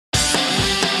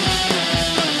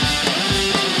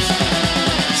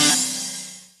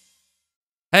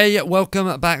Hey,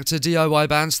 welcome back to DIY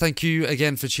Bands. Thank you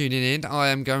again for tuning in. I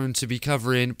am going to be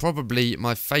covering probably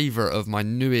my favourite of my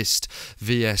newest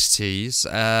VSTs.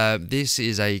 This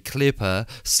is a clipper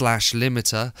slash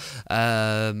limiter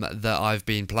that I've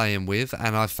been playing with,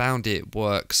 and I found it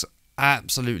works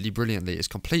absolutely brilliantly. It's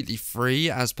completely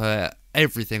free as per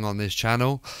everything on this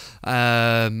channel,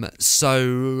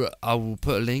 so I will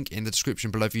put a link in the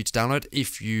description below for you to download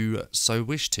if you so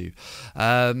wish to.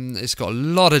 It's got a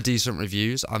lot of decent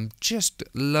reviews. I'm just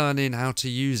learning how to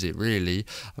use it, really.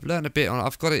 I've learned a bit on,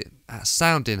 I've got it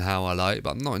sounding how I like,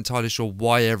 but I'm not entirely sure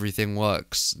why everything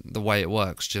works the way it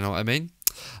works. Do you know what I mean?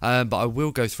 But I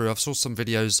will go through. I've saw some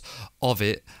videos of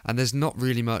it, and there's not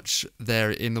really much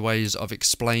there in the ways of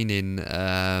explaining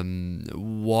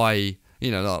why, you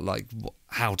know, like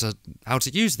how to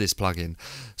use this plugin.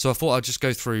 So I thought I'd just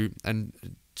go through and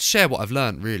share what I've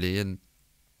learned, really, and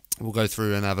we'll go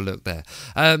through and have a look there.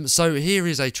 So here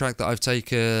is a track that I've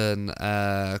taken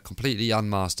completely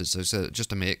unmastered, so it's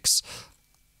just a mix.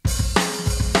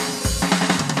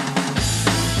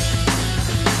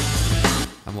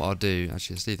 And what I'll do,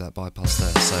 actually, let's leave that bypass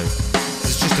there. So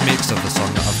it's just a mix of the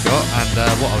song that I've got, and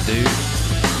what I'll do.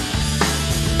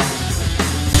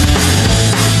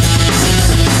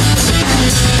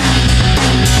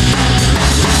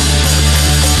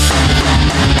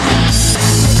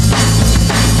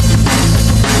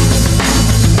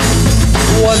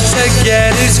 Once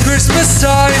again, it's Christmas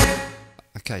time.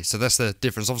 Okay, so that's the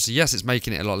difference. Obviously, yes, it's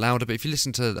making it a lot louder, but if you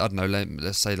listen to, I don't know,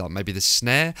 let's say like maybe the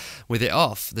snare, with it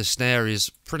off, the snare is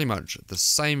pretty much the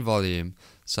same volume.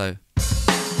 So with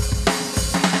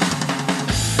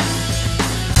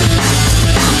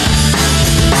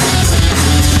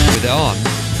it on,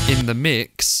 in the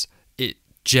mix, it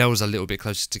gels a little bit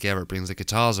closer together. It brings the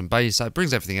guitars and bass, it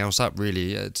brings everything else up,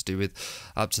 really, to do with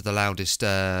up to the loudest,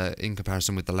 in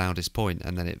comparison with the loudest point,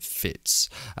 and then it fits.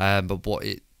 But what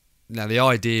it, now the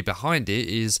idea behind it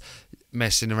is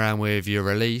messing around with your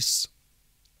release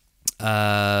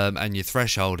and your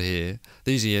threshold here.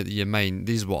 These are your main,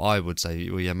 these are what I would say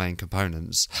were your main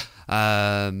components,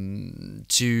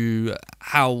 to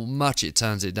how much it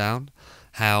turns it down,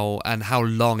 how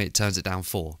long it turns it down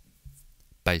for,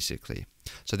 basically.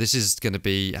 So this is going to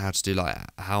be how to do, like,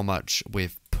 how much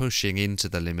we're pushing into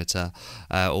the limiter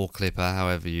or clipper,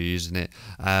 however you're using it,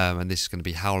 and this is going to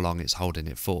be how long it's holding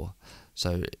it for.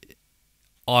 So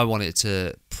I want it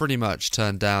to pretty much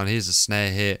turn down. Here's a snare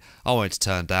hit. I want it to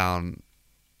turn down,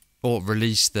 or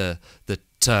release the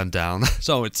turn down.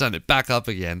 So I want to turn it back up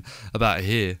again about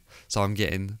here. So I'm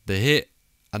getting the hit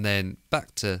and then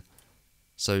back to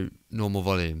normal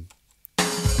volume.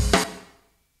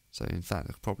 So in fact,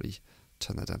 I'll probably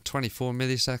turn that down 24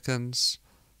 milliseconds.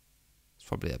 It's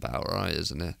probably about right,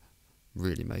 isn't it?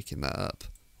 Really making that up.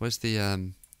 Where's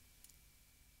the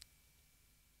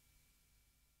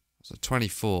so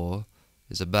 24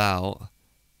 is about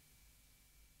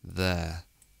there.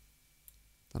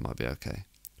 That might be okay.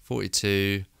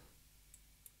 42.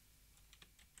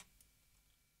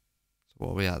 So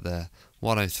what are we at there?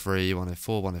 103,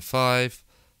 104, 105,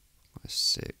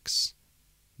 106.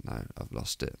 No, I've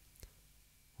lost it.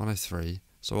 103.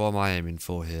 So what am I aiming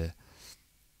for here?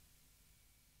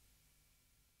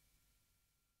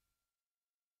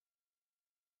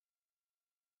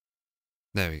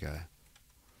 There we go.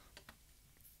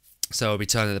 So I'll be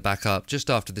turning it back up just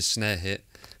after this snare hit,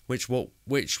 which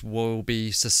will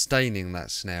be sustaining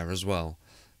that snare as well,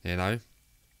 you know.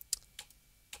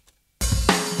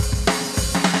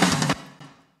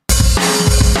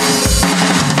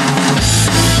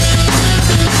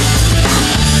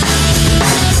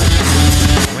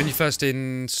 When you first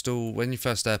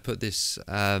put this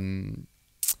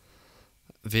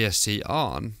VST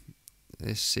on,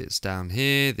 this sits down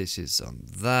here, this is on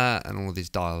that, and all these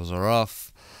dials are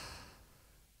off.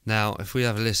 Now, if we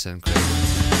have a listen quick,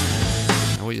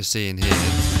 now what you're seeing here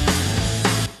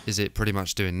is it pretty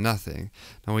much doing nothing.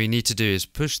 Now, what you need to do is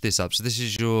push this up. So this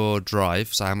is your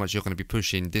drive, so how much you're going to be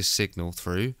pushing this signal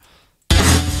through.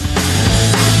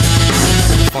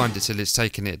 Find it till it's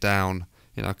taking it down,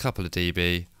 you know, a couple of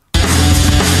dB.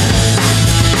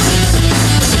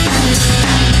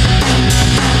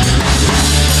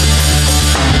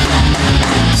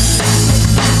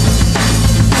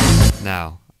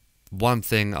 Now, one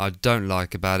thing I don't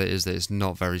like about it is that it's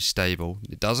not very stable.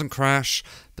 It doesn't crash,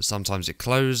 but sometimes it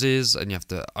closes and you have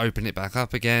to open it back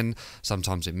up again.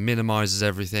 Sometimes it minimizes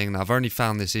everything. Now, I've only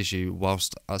found this issue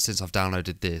since I've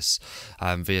downloaded this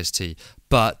VST,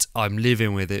 but I'm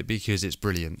living with it because it's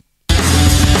brilliant.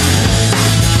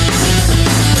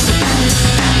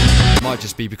 It might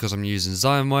just be because I'm using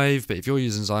Sine Wave, but if you're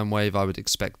using Sine Wave, I would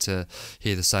expect to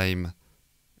hear the same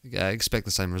expect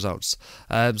the same results.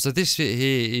 So this bit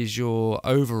here is your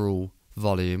overall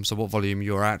volume, so what volume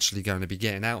you're actually going to be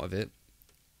getting out of it.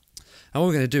 And what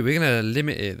we're going to do, we're going to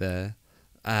limit it there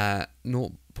at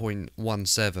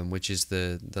 0.17, which is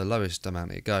the lowest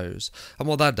amount it goes. And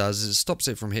what that does is it stops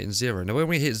it from hitting 0. Now when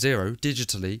we hit 0,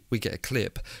 digitally, we get a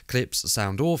clip. Clips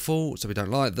sound awful, so we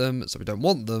don't like them, so we don't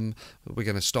want them. We're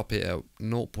going to stop it at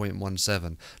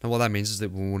 0.17. And what that means is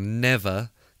that we will never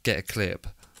get a clip.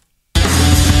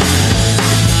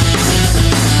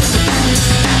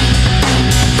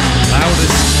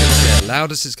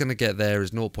 Loudest it's going to get there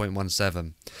is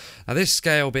 0.17. Now this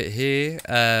scale bit here,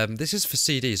 this is for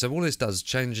CD, so all this does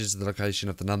changes the location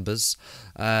of the numbers.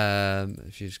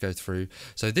 If you just go through,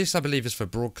 so this I believe is for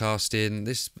broadcasting.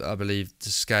 This I believe the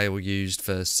scale used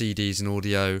for CDs and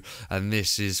audio, and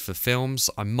this is for films.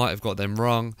 I might have got them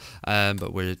wrong,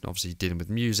 but we're obviously dealing with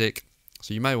music,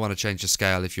 so you may want to change the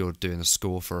scale if you're doing a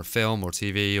score for a film or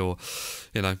TV or,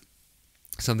 you know,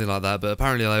 something like that. But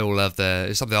apparently they all have their,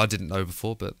 it's something I didn't know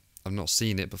before, but I've not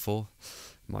seen it before.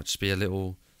 It might just be a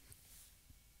little,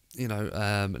 you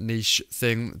know, niche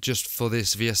thing just for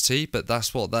this VST, but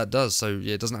that's what that does. So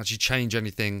yeah, it doesn't actually change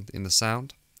anything in the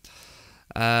sound.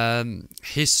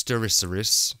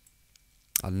 Hysteresis.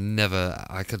 I don't know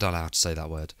how to say that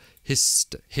word.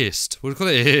 Hist. We'll call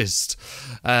it hist.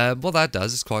 What that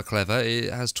does is quite clever.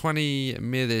 It has 200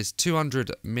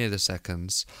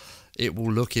 milliseconds. It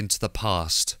will look into the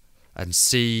past and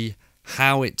see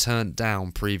how it turned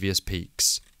down previous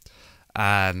peaks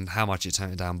and how much it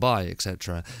turned it down by,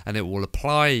 etc. And it will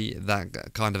apply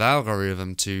that kind of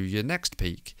algorithm to your next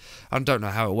peak. I don't know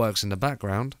how it works in the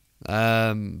background,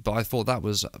 but I thought that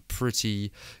was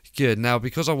pretty good. Now,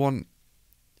 because I want,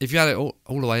 if you had it all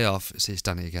the way off, see, it's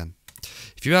done it again.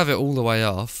 If you have it all the way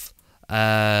off,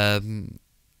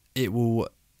 it will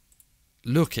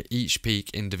look at each peak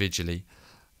individually,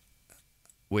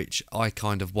 which I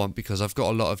kind of want because I've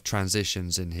got a lot of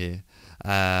transitions in here.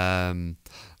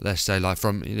 Let's say like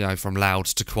from loud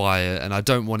to quiet, and I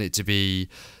don't want it to be,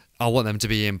 I want them to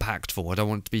be impactful. I don't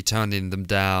want to be turning them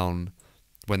down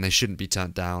when they shouldn't be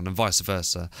turned down, and vice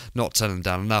versa, not turning them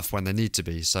down enough when they need to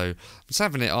be. So I'm just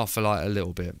having it off for like a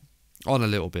little bit, I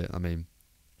mean.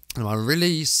 And my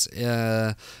release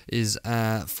is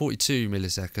at 42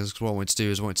 milliseconds, because what I want to do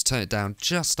is I want to turn it down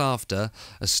just after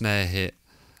a snare hit.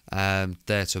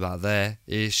 There to about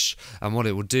there-ish, and what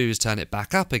it will do is turn it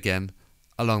back up again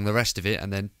along the rest of it,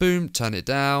 and then boom, turn it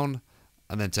down,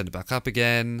 and then turn it back up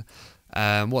again.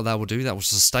 What that will do, that will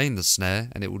sustain the snare,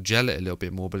 and it will gel it a little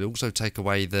bit more, but it will also take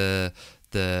away the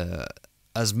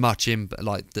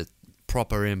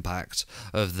proper impact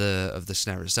of the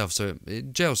snare itself, so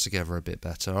it gels together a bit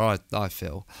better. I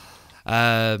feel.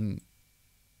 Now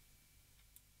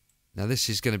this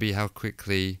is going to be how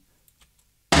quickly.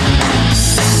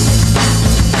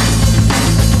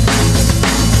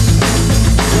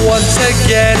 Once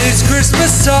again, it's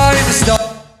Christmas time.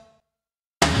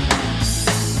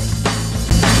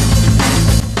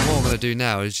 What I'm going to do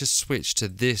now is just switch to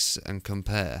this and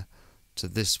compare to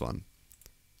this one.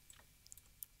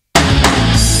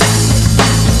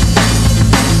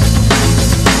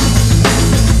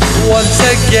 Once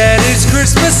again, it's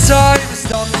Christmas time. The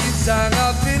stockings hang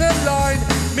up in a line.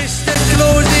 Mr.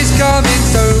 Claus is coming,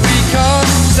 so we can't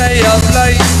stay up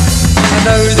late. I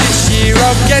know this year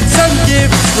I'll get some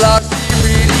gifts. Last year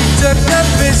really took the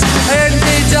piss. I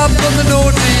ended up on the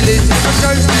naughty list. I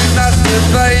chose to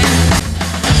masturbate.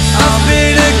 I've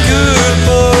been a good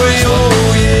boy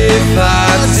all year,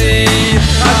 Fatty.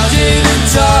 I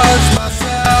didn't touch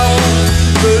myself,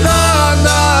 but I'm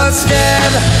not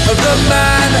scared of the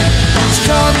man who's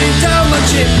coming down my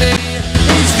chimney.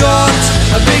 He's got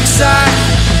a big sack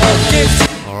of gifts.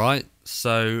 Alright,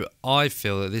 so I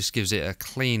feel that this gives it a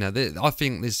cleaner. I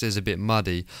think this is a bit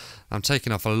muddy. I'm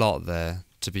taking off a lot there,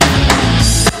 to be fair.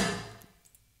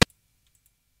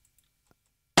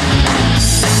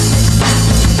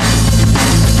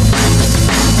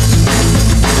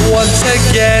 Once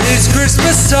again, it's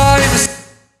Christmas time.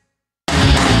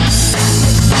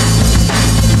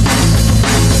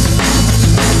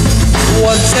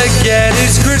 Once again,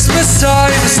 it's Christmas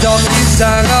time. Stockings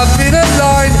hang up in a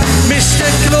line. Mr.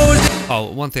 Claus.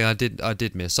 Oh, one thing I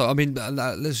did miss. So I mean,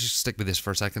 let's just stick with this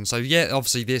for a second. So yeah,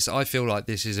 obviously this, I feel like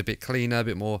this is a bit cleaner, a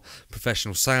bit more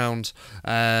professional sound.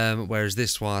 Whereas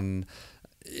this one,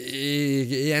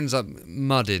 it ends up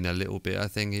mudding a little bit. I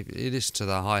think if you listen to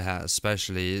the hi-hat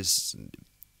especially, it's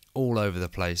all over the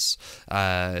place.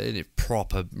 It's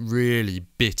proper, really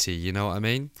bitty, you know what I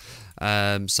mean?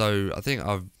 So I think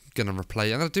I'm gonna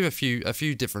replay. I'm gonna do a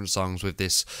few different songs with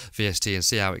this VST and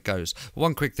see how it goes.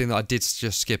 One quick thing that I did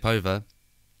just skip over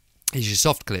is your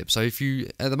soft clip. So if you,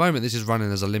 at the moment this is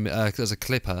running as a as a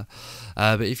clipper,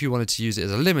 but if you wanted to use it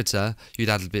as a limiter, you'd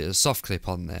add a bit of soft clip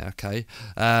on there. Okay,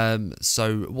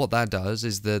 so what that does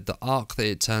is the arc that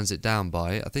it turns it down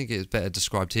by, I think it's better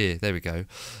described here. There we go.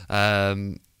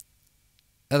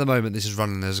 At the moment this is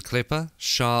running as a clipper,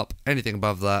 sharp. Anything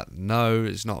above that, no,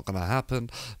 it's not going to happen.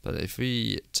 But if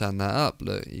we turn that up,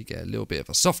 look, you get a little bit of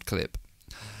a soft clip.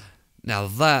 Now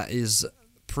that is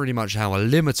pretty much how a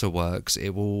limiter works. It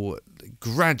will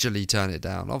gradually turn it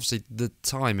down. Obviously the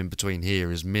time in between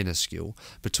here is minuscule,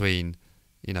 between,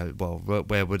 you know, well,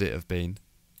 where would it have been?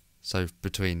 So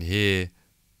between here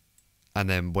and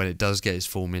then when it does get its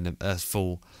full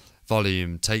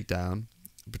volume takedown,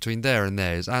 between there and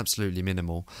there is absolutely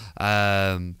minimal.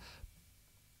 Some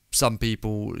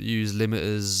people use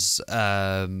limiters